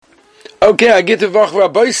Okay, I get to Vach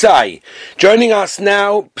Rabosai. Joining us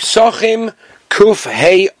now, Psochim Kuf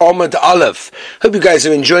Hey Omad Aleph. Hope you guys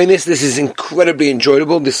are enjoying this. This is incredibly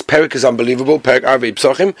enjoyable. This parak is unbelievable. Parak Arvei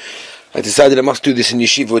Psochim. I decided I must do this in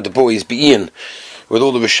yeshiva with the boys, Be'in, with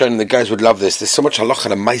all the Rishonim. The guys would love this. There's so much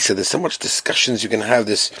halacha and maisa. There's so much discussions you can have.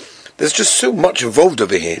 There's just so much involved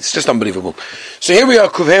over here. It's just unbelievable. So here we are,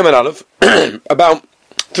 Kuf Hey Omad Aleph. About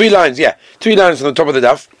 3 lines, 3 lines on the top of the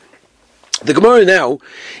daf. The Gemara now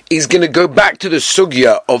is going to go back to the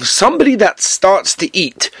sugya of somebody that starts to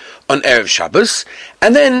eat on Erev Shabbos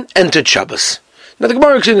and then entered Shabbos. Now the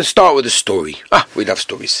Gemara is going to start with a story. We love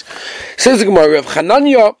stories. Says the Gemara of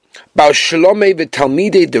Chananya Bar Shalomei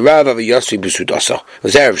v'Talmidei Derav Aviyasri B'Sudasa. It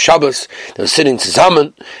was Erev Shabbos. They were sitting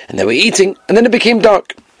together and they were eating, and then it became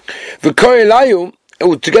dark. V'Korei Layu,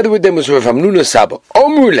 together with them was Rav Hamnuna Saba.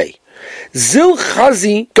 Omrulei Zil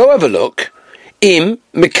Chazi, go have a look. Im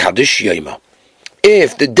Mekadosh Yoma.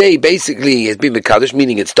 If the day basically has been Mekadosh,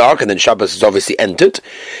 meaning it's dark and then Shabbos is obviously entered,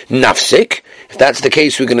 Nafsik, if that's the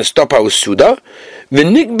case, we're going to stop our Suda,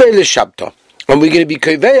 V'nikbe l'Shabta, and we're going to be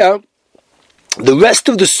Koveya the rest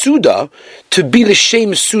of the Suda to be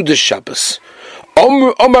l'Shem Suda Shabbos.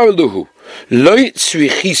 Omar Luhu, Loi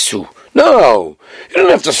Tzrichisu. No, you don't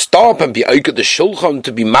have to stop and be out at the shulchan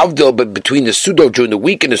to be mavdil, but between the Suda during the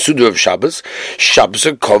week and the Suda of Shabbos, Shabbos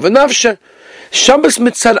are Kov Nafshe. Shabbos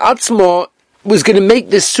Mitzad Atzmo was going to make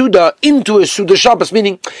this Suda into a Suda Shabbos,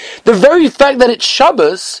 meaning the very fact that it's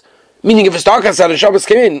Shabbos, meaning if it's dark outside and Shabbos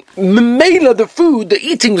came in, Memela, the food, the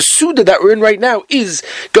eating, the Suda that we're in right now is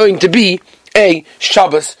going to be a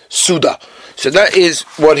Shabbos Suda. So that is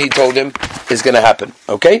what he told him is going to happen.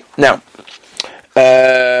 Okay? Now,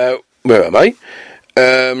 where am I?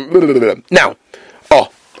 Now,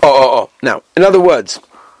 now, in other words,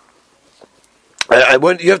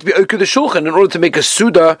 you have to be Oku the Shulchan in order to make a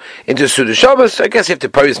Suda into Suda Shabbos. I guess you have to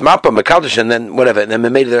pose Mappa, Mekadosh, and then whatever, and then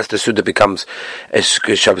maybe the rest of the Suda becomes a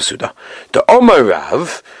Shabbos Suda. The Omar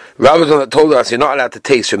Rav was the one that told us you're not allowed to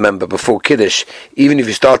taste, remember, before Kiddush, even if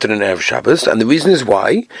you started on Erev Shabbos, and the reason is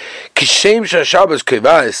why, Kishem Shabbos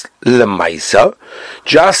Kovais Lemaisa,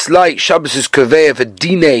 just like Shabbos is Kovei for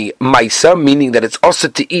Dine Maisa, meaning that it's also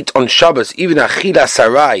to eat on Shabbos, even Achila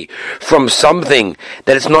Sarai, from something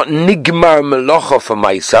that it's not Nigmar Melocha for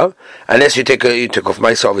Maisa, unless you take off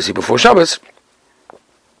Maisa obviously before Shabbos.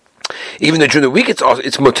 Even though during the week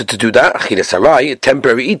it's mutter to do that, Achila Sarai,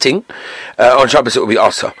 temporary eating, on Shabbos it will be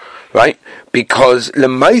asa, right? Because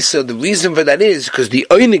Lemaisa, the reason for that is because the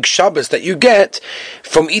Oinig Shabbos that you get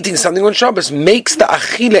from eating something on Shabbos makes the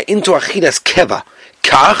Achila into Achilas Keva.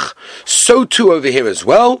 Kach, so too over here as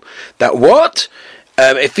well, that what?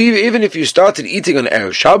 Even if you started eating on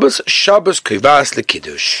Erev Shabbos, Shabbos Kivas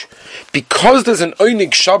LeKiddush. Because there's an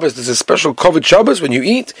Oinig Shabbos, there's a special covered Shabbos when you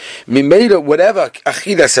eat, Mimela, whatever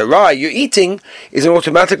Achilas Sarai you're eating is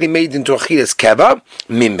automatically made into Achilas Keva.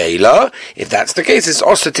 Mimela, if that's the case, it's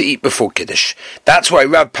also to eat before Kiddush. That's why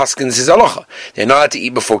Rab Paskins is halacha. They're not allowed to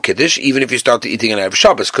eat before Kiddush, even if you start eating on Erev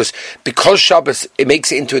Shabbos, because Shabbos, it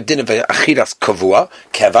makes it into a din of Achilas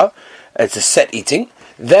Keva, it's a set eating.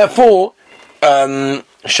 Therefore,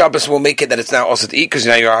 Shabbos will make it that it's now also to eat, because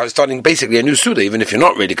now you're starting basically a new Suda, even if you're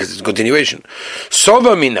not really, because it's a continuation.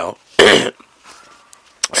 Sova Mino.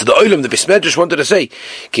 So the Olam, the Bismedrash wanted to say,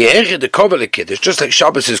 just like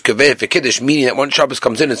Shabbos is Kaveh for Kiddush, meaning that once Shabbos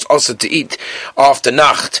comes in, it's also to eat after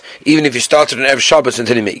Nacht, even if you started on Erev Shabbos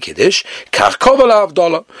until you make Kiddush.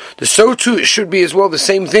 So too it should be as well the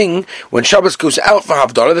same thing when Shabbos goes out for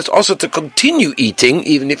Havdalah, that's also to continue eating,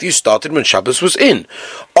 even if you started when Shabbos was in.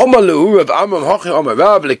 No.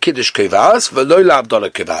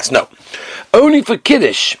 Only for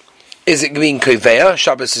Kiddush is it being Koveya,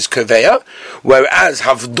 Shabbos is Koveya, whereas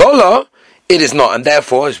Havdalah, it is not, and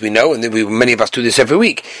therefore, as we know, and many of us do this every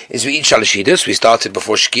week, is we eat Shalashidas, we started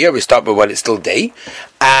before Shkia, we start while it's still day,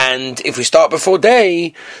 and if we start before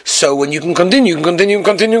day, so when you can continue.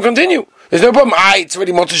 There's no problem. It's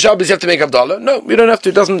already Motzei Shabbos, you have to make Havdalah. No, you don't have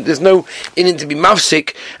to. There's no in to be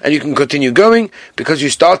mafsik, and you can continue going because you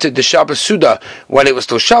started the Shabbos Suda while it was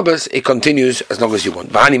still Shabbos. It continues as long as you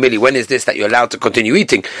want. V'hani mili, when is this that you're allowed to continue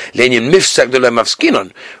eating? Le'inyan mifsak d'lo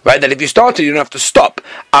mafskinon, right? That if you started, you don't have to stop.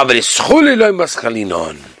 Aval ischuli lo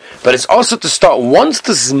maschalinon. But it's also to start once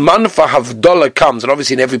the Zman for Havdalah comes, and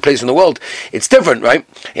obviously in every place in the world, it's different, right?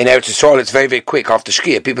 In Eretz Yisrael, it's very, very quick after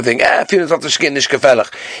Shkia. People think, a few minutes after Shkia, nish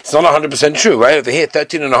gefelach. It's not 100% true, right? Over here,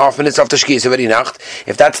 13 and a half minutes after Shkia is already Nacht.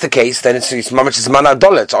 If that's the case, then it's Mamach Zman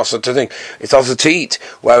Havdalah. It's also to think, it's also to eat.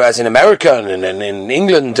 Whereas in America and in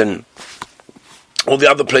England and all the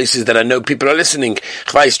other places that I know people are listening,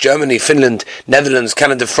 Schweiz, Germany, Finland, Netherlands,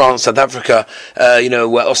 Canada, France, South Africa,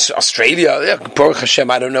 Australia, Baruch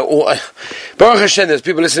Hashem, I don't know, Baruch Hashem, there's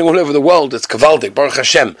people listening all over the world, it's Kavaldik, Baruch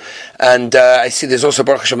Hashem, and I see there's also,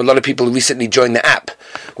 Baruch Hashem, a lot of people who recently joined the app,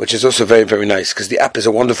 which is also very, very nice, because the app is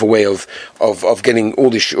a wonderful way of getting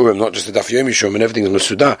all the shurim, not just the Daf Yomi shurim and everything in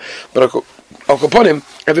Masudah, but upon him,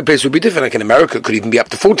 every place will be different. Like in America, it could even be up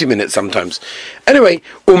to 40 minutes sometimes. Anyway,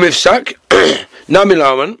 umifsak,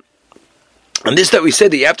 namilaman, and this that we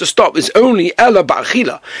said that you have to stop is only ela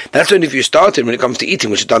ba'achila. That's only if you started when it comes to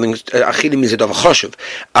eating, which is done achila means it of a choshev.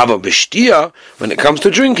 Ava b'shtia, when it comes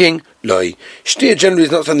to drinking, loy. Shtia generally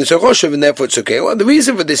is not something so choshev, and therefore it's okay. Well, the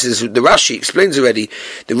reason for this is, the Rashi explains already,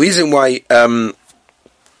 the reason why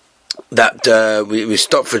that we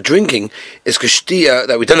stop for drinking is because shtia,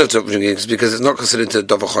 that we don't have to stop for drinking, is because it's not considered a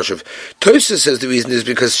dova choshev. Tosa says the reason is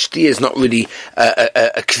because shtia is not really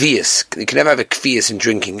a kvias. You can never have a kvias in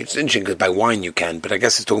drinking. It's interesting because by wine you can, but I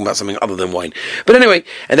guess it's talking about something other than wine. But anyway,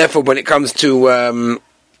 and therefore when it comes to where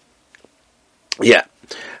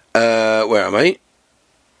am I?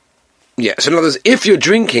 Yeah, so in other words, if you're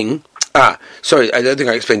drinking, sorry, I don't think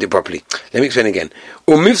I explained it properly. Let me explain again.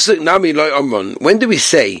 When do we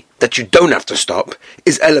say that you don't have to stop?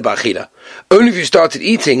 Is ela ba'achila. Only if you started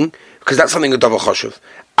eating, because that's something a davar choshev.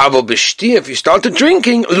 Aval b'shtia, if you started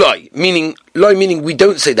drinking, loy, meaning we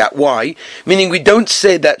don't say that. Why? Meaning we don't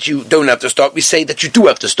say that you don't have to stop, we say that you do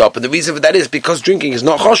have to stop. And the reason for that is because drinking is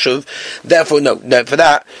not choshev, therefore no, for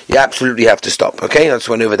that, you absolutely have to stop. Okay, I just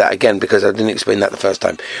went over that again because I didn't explain that the first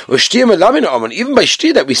time. Even by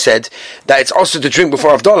shtia that we said that it's also to drink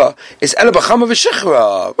before Havdalah, is ela b'chama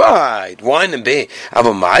v'shechra, right, wine and beer.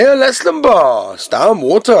 Avamaya leslamba, stam,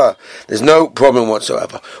 water, there's no problem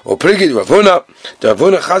whatsoever. Or prigid Ravuna, the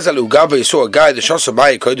Ravuna Chazal Ugava, he saw a guy, the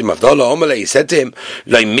Shosabai, Kodim Havdalah, Omalei, he said to him,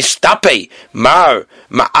 like mistape mar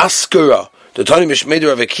ma'askura. The Tony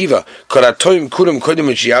Mishmeder of Akiva, Koratoim Kurim Kodim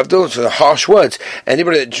Javdol, for the harsh words.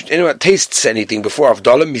 Anybody that tastes anything before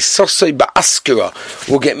Avdallah, Misosai Ba'askura,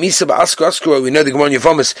 will get Misa Ba'askura. We know the Gemara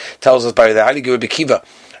Yevomis tells us by the Haile Rebbe Akiva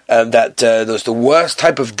that there's the worst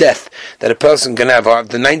type of death that a person can have.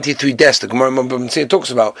 The 93 deaths the Gemara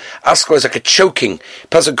talks about. Askar is like a choking. A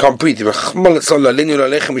person can't breathe. We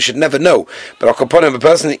should never know. But upon him, a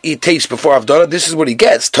person that tastes before Havdalah, this is what he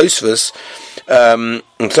gets. Tosfos,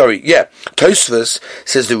 Tosfos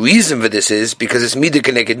says the reason for this is because it's midah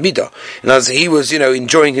keneged midah. And as he was,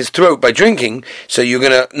 enjoying his throat by drinking, so you're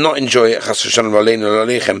going to not enjoy it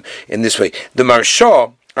in this way. The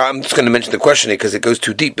Marsha, I'm just going to mention the question here because it goes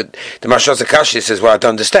too deep, but the Marsha Zakashi says, well, I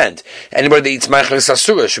don't understand. Anybody that eats Ma'achel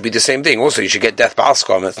Asura should be the same thing. Also, you should get death by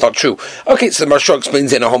Askar, and that's not true. Okay, so the Marsha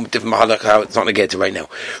explains it in a whole different mahalach how it's not negated right now.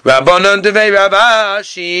 Rabbanon Devei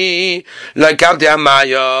Rabashi, like Avdi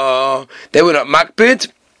Amaya, they were not makbid,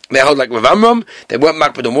 they hold like Rav Amram, they weren't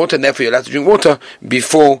makbid on water, and therefore you're allowed to drink water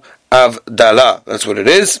before Avdalah. That's what it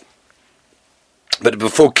is. But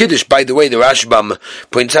before Kiddush, by the way, the Rashbam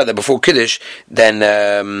points out that before Kiddush,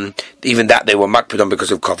 then even that they were makpid on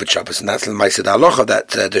because of Kavod Shabbos, and that's the Ma'aseh Halacha that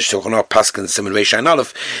the Shulchan Aruch Paskin Siman Reish Ayin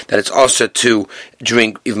Aleph, that it's also to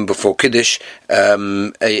drink even before Kiddush,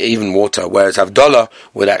 even water, whereas Havdalah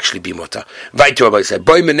would actually be mutter. Vaytu Rabbi said,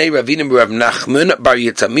 Boy Menei Ravinim Rav Nachman Bar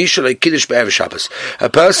Yitzamisha like Kiddush be'erev Shabbos. A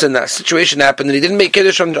person, that situation happened and he didn't make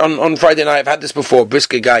Kiddush on Friday night. I've had this before. A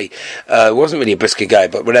brisket guy, wasn't really a brisket guy,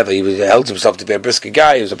 but whatever. He held himself to be a brisket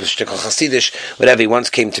guy. He was a shtickle Hasidish, whatever. He once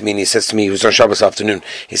came to me and he says to me, he was on Shabbos afternoon.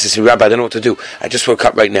 He says to me, Rabbi, I don't know what to do. I just woke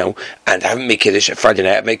up right now and I haven't made Kiddush at Friday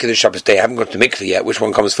night. I've made Kiddush Shabbos day. I haven't gone to mikveh yet. Which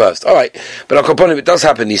one comes first? All right. But Al Kaponim, it does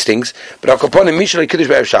happen, these things. But Al Kaponim, Mishalei Kiddush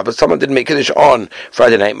be'erev Shabbos. Someone didn't make Kiddush on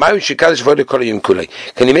Friday night.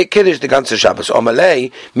 Can you make Kiddush the ganze Shabbos?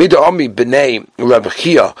 Omalei, Mida Omi B'nei Reb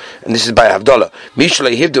Chia. And this is by Havdalah.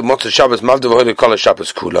 Mishalei Hivdu Motzah Shabbos Mavdu V'hodu Kol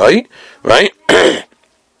Shabbos Kulai. Right?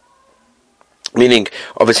 Meaning,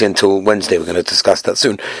 obviously, until Wednesday, we're going to discuss that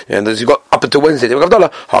soon. And as you got up until Wednesday, they have Havdalah.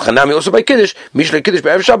 Hachanami also by Kiddush. Mishlei Kiddush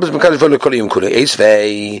be'erev Shabbos Mekadosh v'lo kol yom kulei.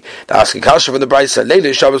 Eisvei. The asking kasha from the Brisa.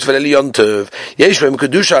 Leilei Shabbos v'leili yontov. Yesh v'em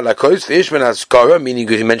kedusha lakois v'yesh v'en haskara. Meaning,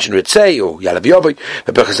 you mentioned Ritzei or Yalav Yovai.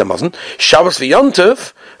 V'berchas hamazon. Shabbos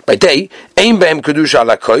v'yontov. By day, aim behem kedusha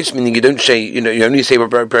lakois, meaning you don't say, you only say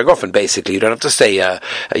very often. Basically, you don't have to say,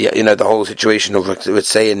 the whole situation of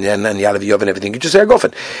Ritzei and Yalav Yov and everything. You just say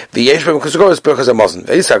often. V'yesh v'em kedusha lakois berchas hamazon.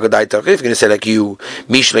 V'yisag godai if you're going to say like you,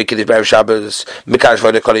 Mishlei Kiddush be'erev Shabbos, Mekadosh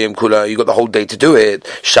v'lo kol yom kula, you got the whole day to do it.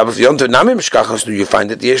 Shabbos v'yontov nami mishkachos. Do you find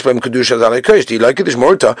that the yesh behem kedusha lakois? Do you like Kiddush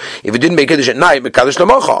morta? If you didn't make Kiddush at night, Mekadosh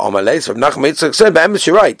l'mocha. Amalei. So Nachman Yitzchak said, "Be'emes,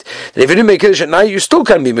 you're right. That if you didn't make Kiddush at night, you still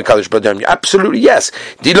can be Mekadosh b'dam." Absolutely yes.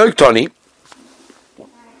 Do you like Tony?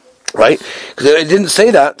 right? Because it didn't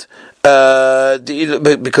say that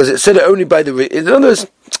because it said it only by the. In other words,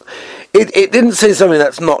 it didn't say something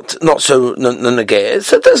that's not so negay.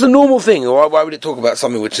 So that's a normal thing. Why would it talk about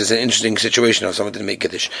something which is an interesting situation or someone didn't make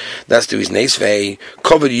Kiddush? That's the reason. Eisvei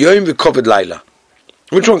covered yom v'covered laila.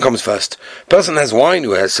 Which one comes first? Person has wine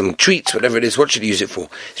who has some treats, whatever it is. What should he use it for?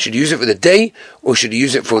 Should he use it for the day or should he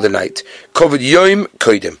use it for the night? Covered yom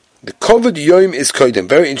koidim. The covered yom is koidim.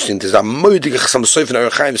 Very interesting. There's a moedigach some soif in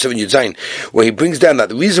Orach Chaim 7 Yudzayin, where he brings down that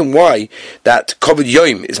the reason why that covered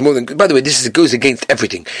yom is more than. By the way, this goes against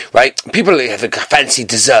everything, right? People have a fancy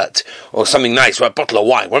dessert or something nice, or a bottle of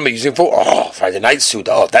wine. What am I using it for? Oh, Friday night suit.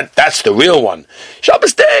 Oh, that's the real one.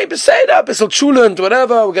 Shabbos day, Beseda, Bissel Chulent,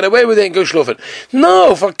 whatever. We'll get away with it and go schlufen.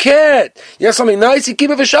 No, forget. You have something nice, you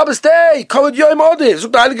keep it for Shabbos day. Covered yom odeh.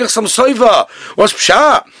 Zuk da heiligach some soifa. What's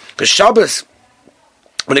pshat? Because Shabbos.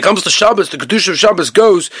 When it comes to Shabbos, the Kedusha of Shabbos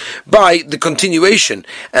goes by the continuation.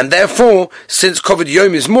 And therefore, since Kovid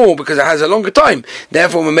Yom is more, because it has a longer time,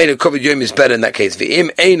 therefore we made a Kovid Yom is better in that case.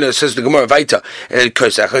 V'im Eino, says the Gemara Vaita,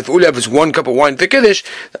 if all you have is 1 cup of wine for Kiddush,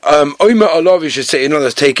 Omer Olav, you should say, in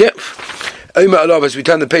others, take it. Omer Olav, as we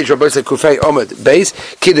turn the page, Rabbi said, Kufei Omid, Beis,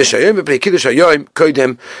 Kiddush HaYom, we play Kiddush HaYom,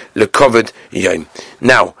 Koidem, LeKovid Yom.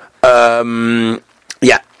 Now,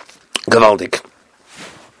 Gavaldik.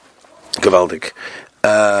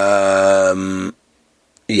 V'imi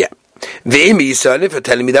Yisrael, for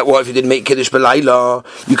telling me that, what if you didn't make Kiddush B'layla,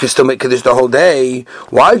 you can still make Kiddush the whole day?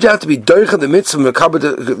 Why do you have to be doicha the mitzvah, the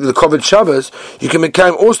Kovid Shabbos? You can make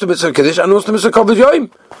also the mitzvah of Kiddush and also the mitzvah of Kovid Yom.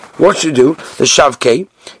 What should you do? The Shavkei,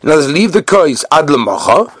 in other words, leave the kois ad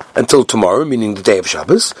l'macha, until tomorrow, meaning the day of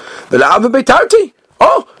Shabbos. V'la'ava beitarti.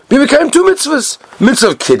 We became 2 mitzvahs. Mitzvah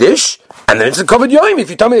of Kiddush, and then it's a covered yom. If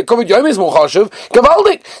you tell me that covered yom is more chashuv,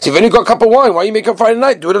 gavaldik. So you've only got a cup of wine, why you make it Friday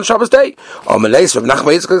night? Do it on Shabbos day. Malays Rav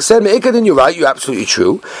Nachman Yitzchak said, Me'ikad, then you're right, you're absolutely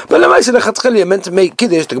true. But Lamaisa Lechatchel, you're meant to make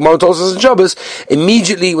Kiddush, the Gemara tells us in Shabbos,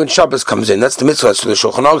 immediately when Shabbos comes in. That's the mitzvah. So the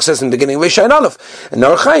Shulchan Aruch says in the beginning, Reisha and Aleph, and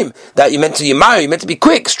Orach Chaim, that you're meant to Yemar, you're meant to be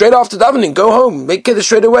quick, straight after davening, go home, make Kiddush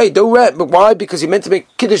straight away, don't wait. But why? Because you're meant to make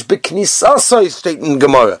Kiddush b'knisasai, state in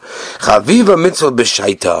Gemara. Chaviva mitzvah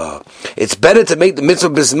b'shaita. It's better to make the mitzvah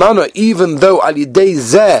b'zmana, even though al yidei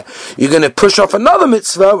zeh you're going to push off another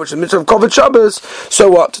mitzvah, which is the mitzvah of Kovet Shabbos. So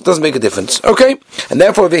what? It doesn't make a difference. Okay? And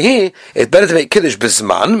therefore over here, it's better to make Kiddush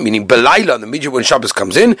b'zman, meaning b'layla, the immediate when Shabbos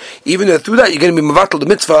comes in, even though through that you're going to be mevatel the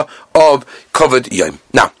mitzvah of Kovet Yom.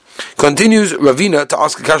 Now, continues Ravina to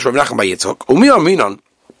ask the Kasher Rav Nachman bar Yitzchak, Umi Aminon,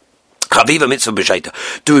 Chaviva mitzvah b'shaita.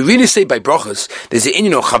 Do we really say by brachas there's an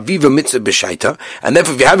inyan of chaviva mitzvah b'shaita, and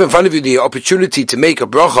therefore if you have in front of you the opportunity to make a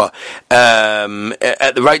bracha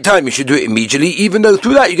at the right time, you should do it immediately, even though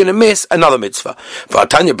through that you're going to miss another mitzvah.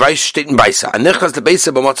 V'atanya b'reish steht in Baisa, and nechas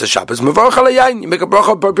lebeisa b'matzah Shabbos mevarach al hayayin. You make a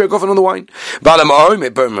bracha, burn off another wine. Ba'al ha'ma'or, you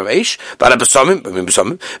make burn reish. Ba'al ha'besamim, burn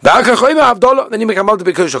besamim. Ba'al ha'choy ma'avdolah, then you make a malta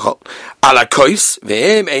b'kosh ha'chol. Al ha'kois,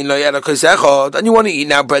 ve'im ein lo yad ha'kois echad, and you want to eat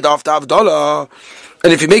now bread after avdolah.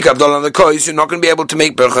 And if you make Avdol on the kois, you're not going to be able to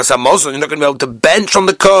make Berachas HaMazon. You're not going to be able to bench on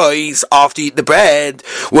the kois after you eat the bread.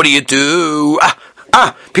 What do?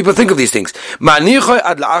 People think of these things. You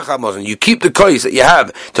keep the kois that you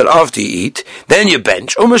have till after you eat, then you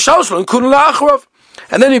bench.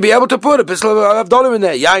 And then you'll be able to put a pistol of Avdollah in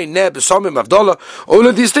there. Yain, Neb, Besamim, Avdollah, all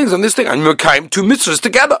of these things on this thing. And we're carrying 2 mitzvahs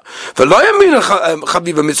together.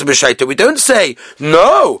 We don't say,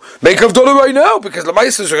 no, make Avdollah right now, because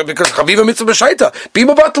Chaviva mitzvah b'shaita. Be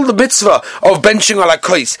mevatel the mitzvah of benching ala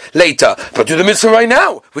kois later, but do the mitzvah right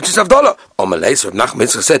now, which is Avdollah. Omalei, Rav Nachman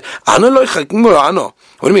Yitzchak said,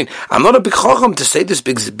 what do you mean? I'm not a big chacham to say this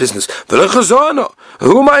big business. Who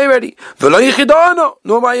am I already? Nor am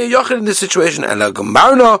I a yochid in this situation. And la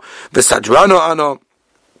gemarna v'sadrano ano.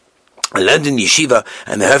 I learned in yeshiva,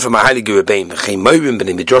 and they heard from my highly Rebbeim, the Chaim Moirim,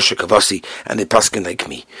 B'nai Midrash Kavasi, and they paskin like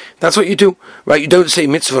me. That's what you do, right? You don't say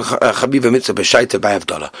mitzvah chaviva mitzvah b'shaita by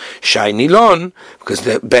Avdollah. Shai nilon, because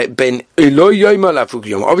ben Eloi Yoma lafuk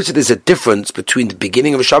Yom. Obviously, there's a difference between the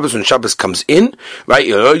beginning of a Shabbos when Shabbos comes in, right?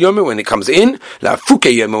 Eloi Yoma when it comes in, lafuk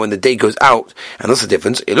Yoma when the day goes out, and that's the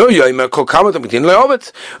difference. Eloi Yoma kol kamadam b'tin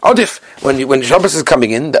le'ovet. Odif when Shabbos is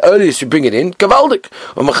coming in, the earliest you bring it in, gavaldik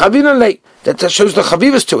or machavina lei. That shows the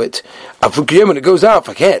chavivas to it. When it goes out,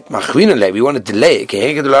 forget. We want to delay it.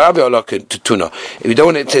 If we don't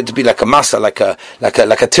want it to be like a masa, like a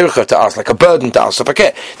tircha to us, like a burden to us, so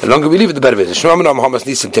forget. The longer we leave it, the better it is. There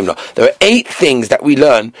are 8 things that we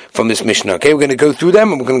learn from this Mishnah. Okay, we're going to go through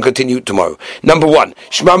them and we're going to continue tomorrow. Number 1, right?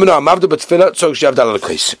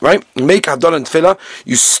 You make Havdalah and Tefillah,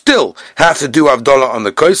 you still have to do Havdalah on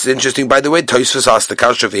the kois. It's interesting, by the way, Tosfos asked the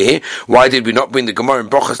Kasher over here, why did we not bring the Gemara in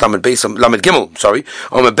Brochas Lamed Beis Lamed Gimel, sorry,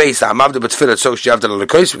 on a base that Amavda but Tfilah so Shavdal al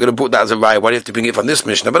Kois. We're going to put that as a raya. Why do you have to bring it from this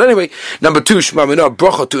Mishnah? But anyway, number 2, Shema Minah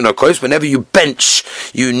Bracha Tuna Kois. Whenever you bench,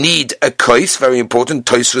 you need a Kois. Very important.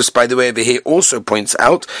 Tosfos, by the way, over here also points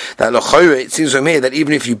out that it seems from here that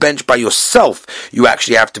even if you bench by yourself, you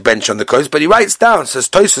actually have to bench on the Kois. But he writes down, says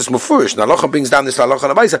Tosfos Mufurish. Now Halacha brings down this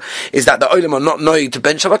Halacha Nabaisa, is that the Olim are not knowing to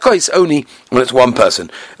bench on a Kois only when it's one person.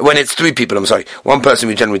 When it's 3 people, I'm sorry, one person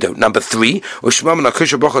we generally don't. Number 3,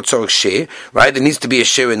 right? There needs to be a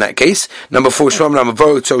share in that case. Number 4,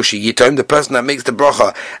 the person that makes the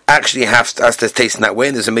bracha actually has to taste in that way,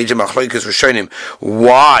 and there's a major machlokes rishonim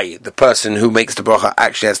why the person who makes the bracha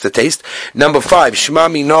actually has to taste. Number 5, shema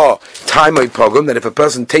mina taimoi pogum, that if a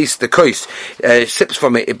person tastes the kois, sips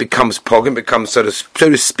from it, it becomes pogum, becomes so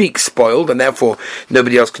to speak spoiled, and therefore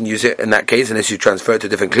nobody else can use it in that case unless you transfer it to a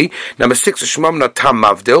different kli. Number 6, shema mina tam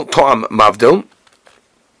mavdil.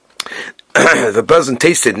 If a person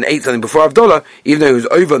tasted and ate something before Havdalah, even though he was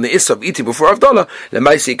over on the Issa of eating before Havdalah, the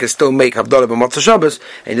Maisi can still make Havdalah by Matzah Shabbos,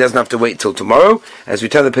 and he doesn't have to wait till tomorrow. As we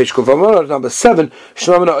turn the page, number 7,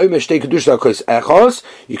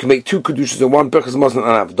 you can make 2 Kedushas in one, Birchas Mazon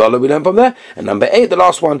and Havdalah, we learn from there. And number 8, the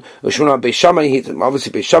last one, obviously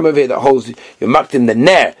Beishamah that holds you're marked in the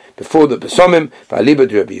Ner before the Besomim, by Liba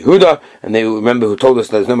to Rabbi Yehuda, and they remember who told us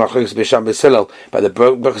there's no Machlokes Beisham Besilel by the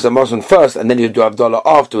Birchas Mazon first, and then you do Havdalah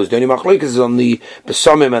afterwards. The only Machlokes is on the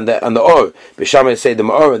Besomim and the Or. Beishamah say the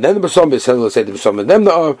Ma'or, and then the Besomim, Besilel will say the Besomim, and then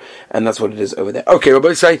the Or, and that's what it is over there. Okay,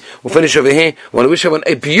 Rabbi say, we'll finish over here. I want to wish everyone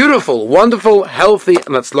a beautiful, wonderful, healthy, and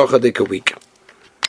atzlocha week.